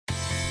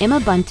Emma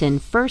Bunton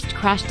first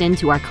crashed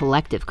into our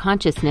collective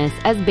consciousness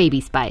as Baby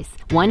Spice,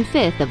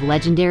 1/5 of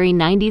legendary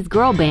 90s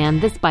girl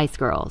band The Spice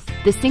Girls.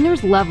 The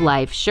singer's love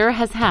life sure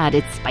has had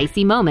its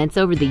spicy moments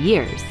over the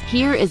years.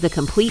 Here is a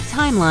complete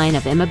timeline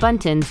of Emma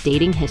Bunton's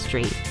dating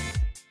history.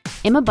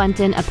 Emma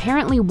Bunton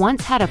apparently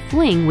once had a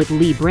fling with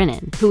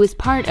Brennan, who was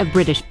part of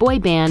British boy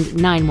band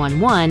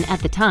 911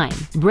 at the time.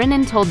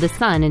 Brennan told The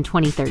Sun in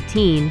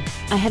 2013,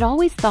 "I had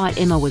always thought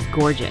Emma was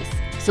gorgeous,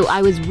 so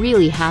I was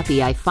really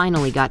happy I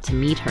finally got to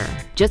meet her."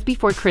 Just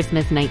before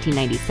Christmas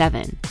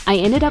 1997, I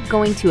ended up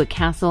going to a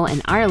castle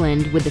in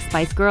Ireland with the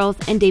Spice Girls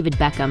and David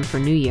Beckham for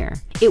New Year.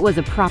 It was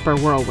a proper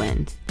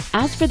whirlwind.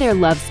 As for their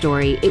love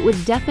story, it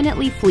was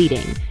definitely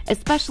fleeting,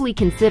 especially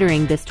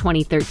considering this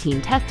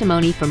 2013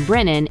 testimony from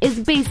Brennan is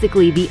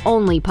basically the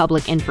only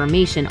public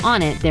information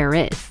on it there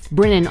is.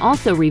 Brennan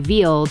also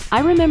revealed, "I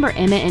remember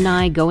Emma and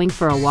I going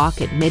for a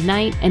walk at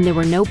midnight and there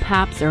were no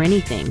paps or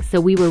anything, so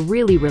we were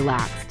really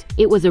relaxed.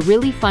 It was a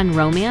really fun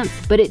romance,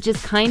 but it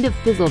just kind of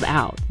fizzled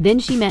out. Then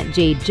she met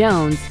Jade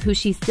Jones, who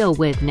she's still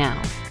with now."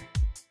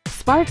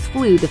 Sparks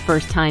flew the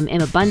first time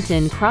Emma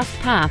Bunton crossed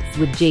paths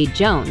with Jade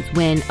Jones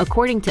when,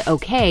 according to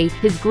OK,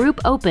 his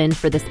group opened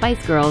for the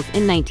Spice Girls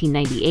in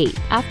 1998.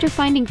 After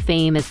finding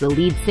fame as the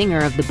lead singer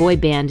of the boy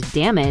band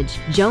Damage,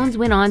 Jones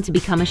went on to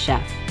become a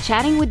chef.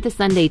 Chatting with the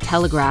Sunday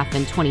Telegraph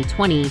in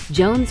 2020,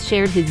 Jones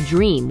shared his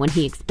dream when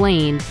he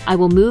explained, "I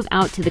will move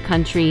out to the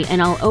country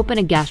and I'll open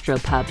a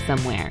gastropub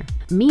somewhere."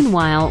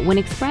 Meanwhile, when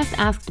Express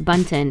asked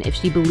Bunton if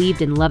she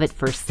believed in love at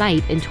first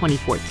sight in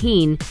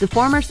 2014, the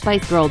former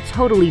Spice Girl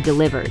totally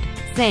delivered,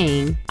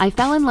 saying, "I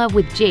fell in love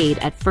with Jade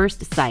at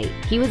first sight.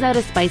 He was at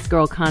a Spice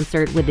Girl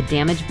concert with the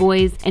Damage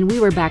Boys and we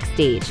were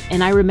backstage,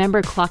 and I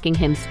remember clocking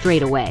him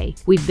straight away.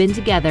 We've been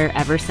together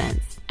ever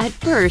since." At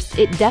first,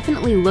 it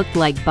definitely looked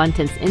like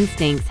Bunton's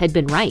instincts had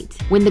been right.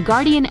 When The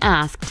Guardian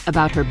asked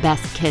about her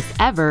best kiss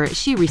ever,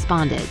 she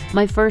responded,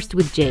 "My first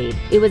with Jade.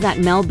 It was at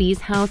Mel B's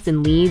house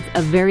in Leeds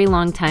a very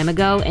long time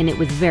ago and it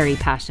was very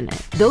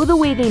passionate." Though the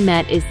way they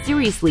met is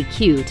seriously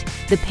cute,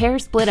 the pair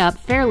split up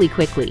fairly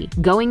quickly,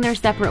 going their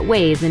separate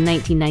ways in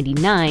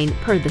 1999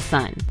 per The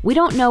Sun. We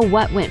don't know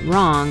what went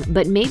wrong,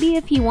 but maybe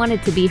if he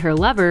wanted to be her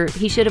lover,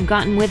 he should have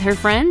gotten with her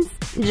friends?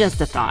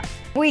 Just a thought.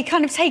 We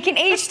kind of taking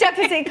each step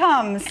as it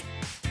comes.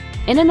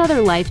 In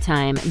another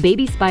lifetime,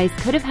 Baby Spice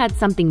could have had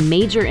something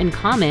major in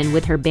common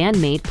with her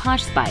bandmate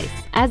Posh Spice.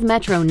 As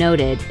Metro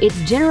noted, it's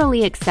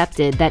generally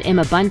accepted that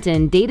Emma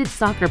Bunton dated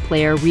soccer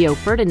player Rio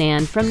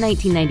Ferdinand from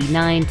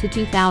 1999 to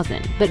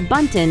 2000, but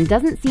Bunton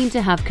doesn't seem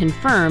to have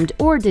confirmed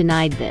or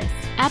denied this.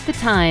 At the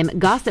time,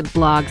 gossip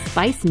blog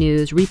Spice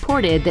News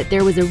reported that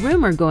there was a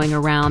rumor going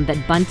around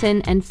that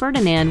Bunton and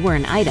Ferdinand were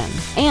an item,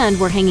 and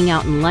were hanging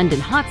out in London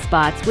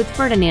hotspots with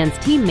Ferdinand's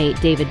teammate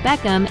David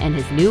Beckham and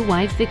his new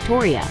wife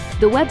Victoria.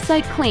 The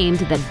website claimed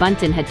that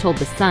Bunton had told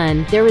The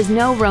Sun, "There is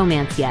no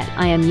romance yet.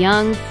 I am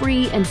young,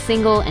 free, and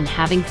single and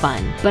having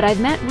fun. But I've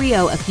met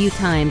Rio a few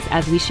times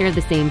as we share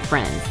the same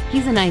friends.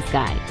 He's a nice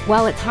guy."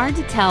 While it's hard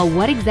to tell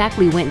what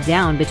exactly went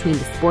down between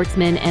the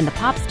sportsman and the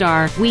pop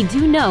star, we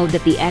do know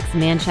that the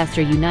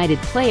ex-Manchester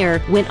United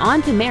player went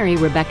on to marry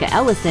Rebecca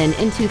Ellison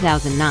in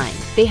 2009.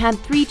 They had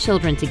 3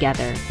 children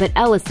together, but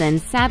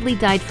Ellison sadly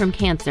died from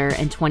cancer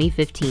in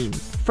 2015.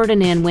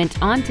 Ferdinand went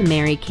on to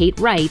marry Kate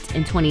Wright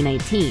in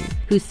 2019,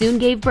 who soon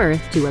gave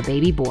birth to a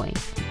baby boy.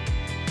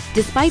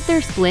 Despite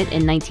their split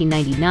in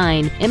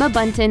 1999, Emma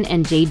Bunton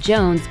and Jade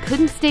Jones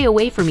couldn't stay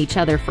away from each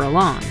other for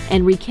long,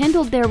 and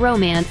rekindled their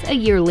romance a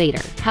year later.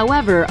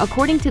 However,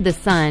 according to The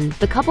Sun,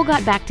 the couple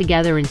got back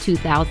together in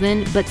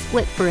 2000, but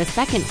split for a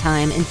second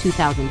time in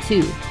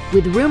 2002,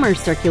 with rumors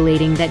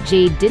circulating that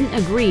Jade didn't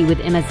agree with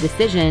Emma's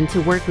decision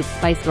to work with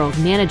Spice Girls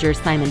manager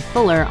Simon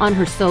Fuller on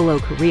her solo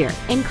career.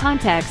 In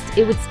context,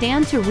 it would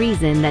stand to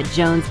reason that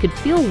Jones could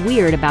feel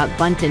weird about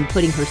Bunton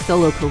putting her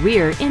solo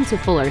career into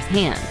Fuller's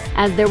hands,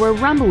 as there were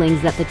rumblings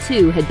that the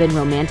two had been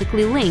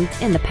romantically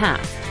linked in the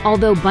past.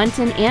 Although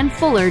Bunton and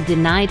Fuller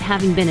denied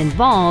having been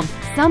involved,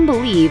 some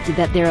believed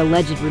that their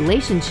alleged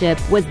relationship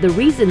was the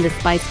reason the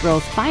Spice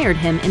Girls fired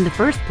him in the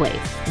first place.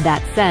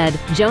 That said,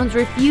 Jones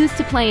refused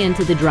to play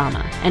into the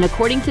drama, and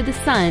according to The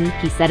Sun,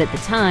 he said at the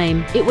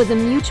time, "It was a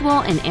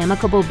mutual and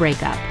amicable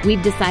breakup.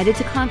 We've decided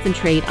to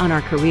concentrate on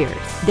our careers.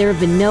 There have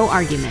been no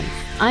arguments.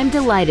 I'm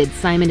delighted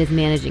Simon is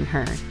managing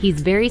her.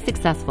 He's very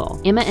successful.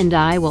 Emma and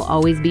I will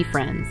always be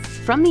friends."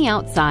 From the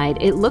outside,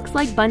 it looks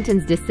like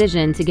Bunton's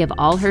decision to give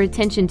all her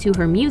attention to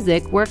her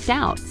music worked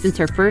out, since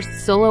her first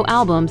solo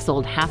album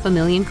sold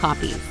 500,000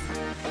 copies.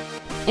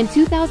 In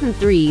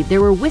 2003, there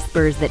were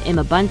whispers that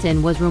Emma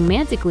Bunton was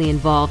romantically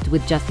involved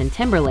with Justin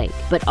Timberlake,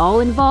 but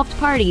all involved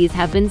parties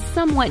have been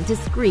somewhat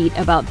discreet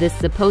about this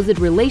supposed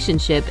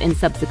relationship in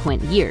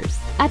subsequent years.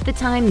 At the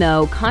time,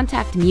 though,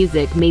 Contact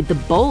Music made the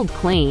bold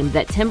claim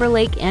that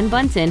Timberlake and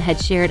Bunton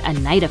had shared a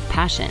night of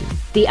passion.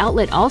 The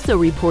outlet also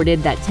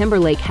reported that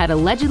Timberlake had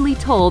allegedly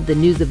told the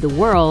News of the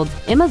World,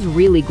 "Emma's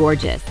really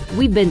gorgeous.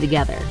 We've been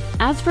together."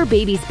 As for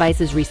Baby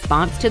Spice's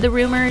response to the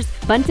rumors,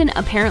 Bunton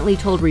apparently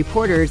told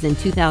reporters in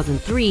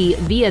 2003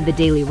 via the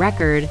Daily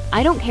Record,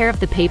 "I don't care if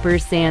the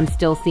papers say I'm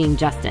still seeing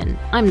Justin.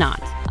 I'm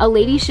not. A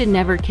lady should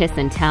never kiss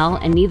and tell,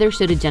 and neither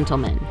should a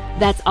gentleman.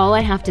 That's all I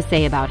have to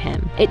say about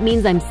him. It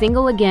means I'm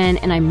single again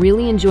and I'm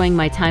really enjoying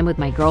my time with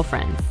my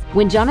girlfriends.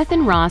 When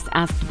Jonathan Ross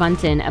asked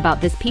Bunton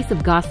about this piece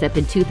of gossip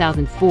in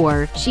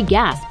 2004, she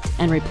gasped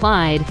and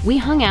replied, "We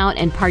hung out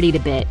and partied a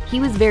bit. He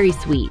was very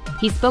sweet.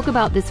 He spoke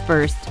about this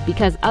first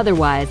because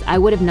otherwise I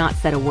would have not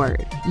said a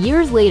word."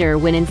 Years later,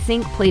 when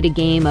NSYNC played a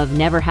game of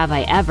Never Have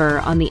I Ever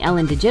on the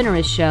Ellen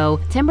DeGeneres show,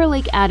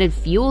 Timberlake added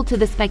fuel to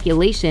the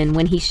speculation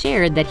when he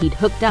shared that he'd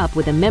hooked up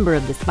with a member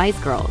of the Spice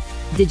Girls.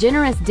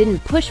 DeGeneres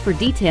didn't push for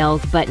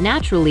details, but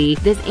naturally,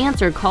 this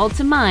answer called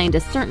to mind a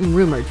certain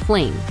rumored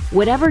fling.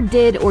 Whatever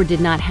did or did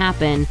not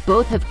happen,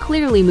 both have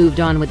clearly moved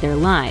on with their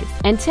lives,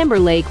 and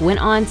Timberlake went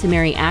on to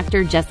marry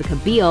actor Jessica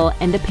Biel,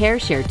 and the pair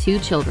share 2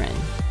 children.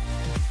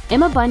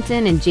 Emma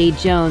Bunton and Jade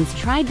Jones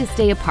tried to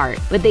stay apart,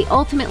 but they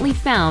ultimately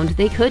found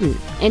they couldn't.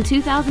 In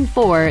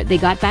 2004, they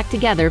got back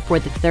together for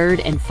the 3rd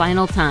and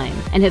final time,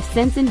 and have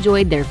since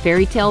enjoyed their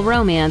fairy tale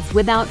romance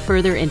without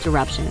further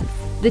interruptions.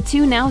 The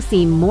two now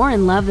seem more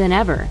in love than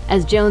ever,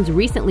 as Jones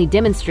recently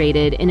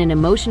demonstrated in an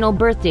emotional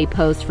birthday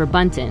post for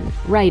Bunton,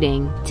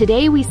 writing,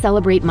 "Today we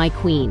celebrate my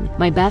queen,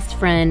 my best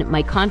friend,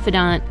 my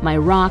confidant, my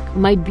rock,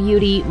 my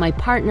beauty, my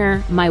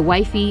partner, my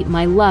wifey,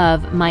 my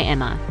love, my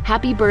Emma.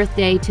 Happy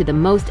birthday to the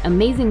most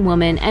amazing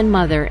woman and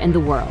mother in the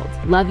world.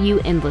 Love you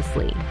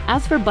endlessly."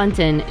 As for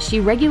Bunton, she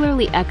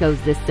regularly echoes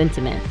this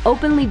sentiment,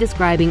 openly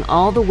describing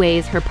all the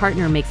ways her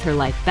partner makes her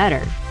life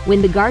better.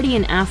 When The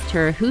Guardian asked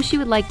her who she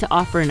would like to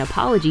offer an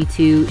apology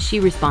to, she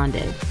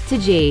responded, "To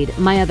Jade,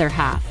 my other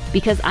half,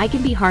 because I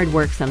can be hard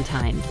work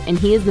sometimes, and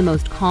he is the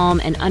most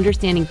calm and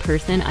understanding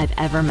person I've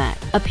ever met."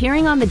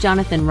 Appearing on the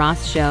Jonathan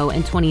Ross show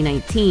in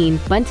 2019,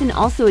 Bunton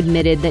also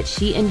admitted that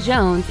she and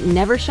Jones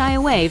never shy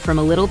away from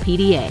a little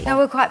PDA. No,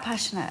 we're quite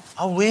passionate.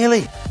 Oh,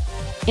 really?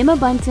 Emma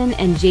Bunton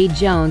and Jade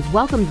Jones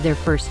welcomed their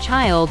first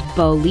child,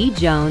 Bo Lee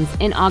Jones,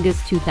 in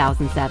August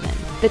 2007.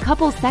 The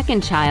couple's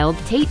second child,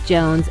 Tate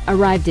Jones,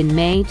 arrived in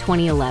May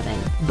 2011.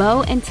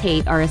 Bo and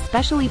Tate are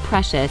especially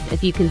precious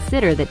if you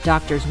consider that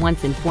doctors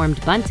once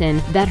informed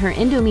Bunton that her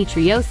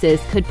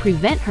endometriosis could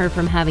prevent her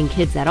from having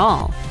kids at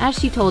all. As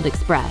she told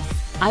Express,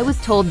 "I was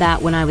told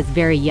that when I was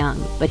very young,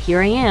 but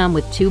here I am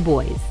with 2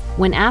 boys."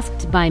 When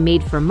asked by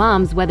Made for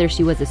Moms whether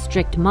she was a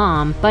strict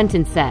mom,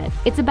 Bunton said,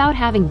 "It's about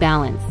having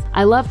balance.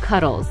 I love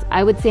cuddles.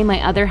 I would say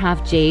my other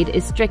half, Jade,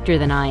 is stricter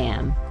than I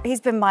am."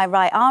 He's been my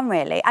right arm,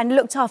 really, and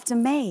looked after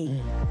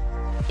me.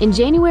 In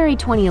January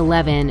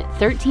 2011,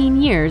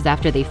 13 years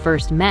after they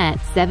first met,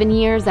 7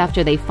 years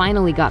after they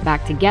finally got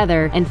back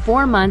together, and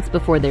 4 months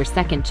before their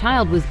second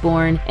child was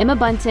born, Emma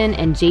Bunton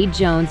and Jade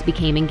Jones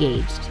became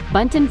engaged.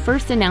 Bunton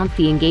first announced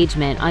the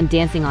engagement on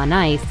Dancing on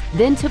Ice,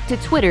 then took to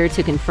Twitter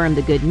to confirm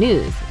the good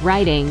news,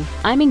 writing,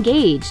 "I'm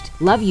engaged.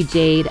 Love you,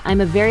 Jade. I'm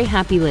a very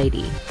happy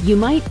lady." You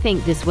might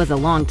think this was a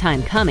long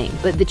time coming,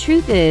 but the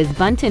truth is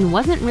Bunton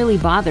wasn't really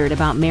bothered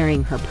about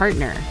marrying her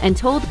partner, and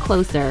told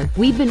Closer,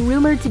 "We've been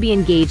rumored to be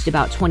engaged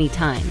about 20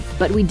 times,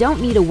 but we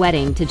don't need a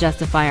wedding to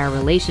justify our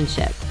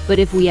relationship. But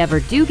if we ever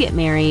do get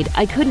married,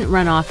 I couldn't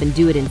run off and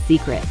do it in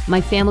secret. My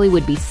family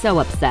would be so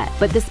upset."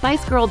 But the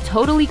Spice Girl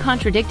totally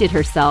contradicted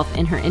herself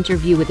in her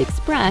interview with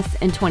Express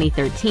in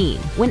 2013.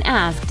 When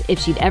asked if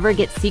she'd ever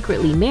get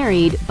secretly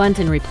married,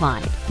 Bunton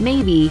replied,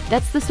 "Maybe,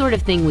 that's the sort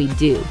of thing we'd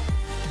do."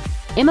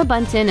 Emma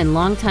Bunton and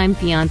longtime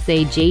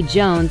fiancé Jade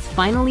Jones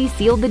finally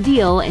sealed the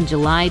deal in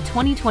July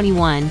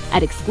 2021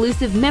 at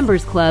exclusive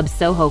Members Club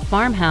Soho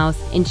Farmhouse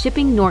in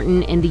Chipping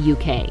Norton in the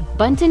UK.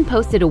 Bunton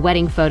posted a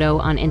wedding photo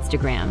on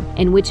Instagram,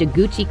 in which a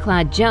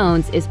Gucci-clad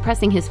Jones is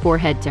pressing his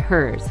forehead to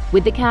hers,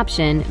 with the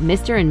caption,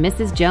 "Mr. and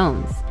Mrs.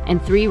 Jones,"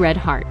 and 3 red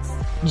hearts.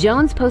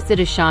 Jones posted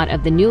a shot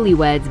of the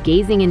newlyweds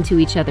gazing into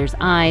each other's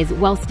eyes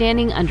while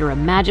standing under a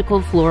magical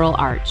floral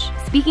arch.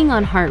 Speaking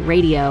on Heart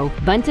Radio,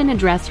 Bunton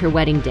addressed her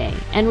wedding day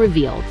and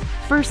revealed,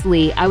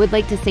 "Firstly, I would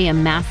like to say a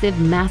massive,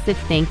 massive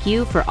thank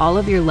you for all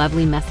of your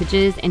lovely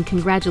messages and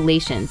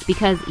congratulations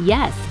because,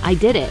 yes, I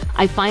did it.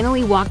 I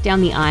finally walked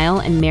down the aisle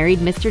and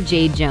married Mr.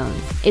 Jade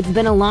Jones. It's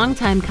been a long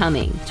time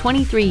coming,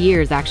 23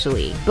 years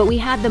actually, but we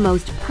had the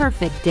most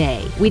perfect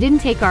day. We didn't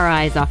take our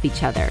eyes off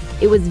each other.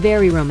 It was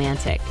very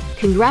romantic.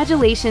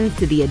 Congratulations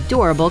to the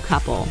adorable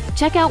couple."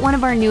 Check out one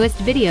of our newest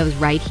videos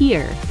right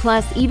here.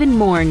 Plus, even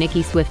more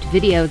Nicki Swift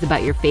videos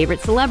about your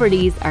favorite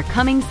celebrities are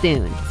coming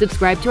soon.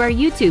 Subscribe to our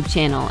YouTube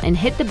channel and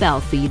hit the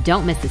bell so you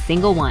don't miss a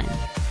single one.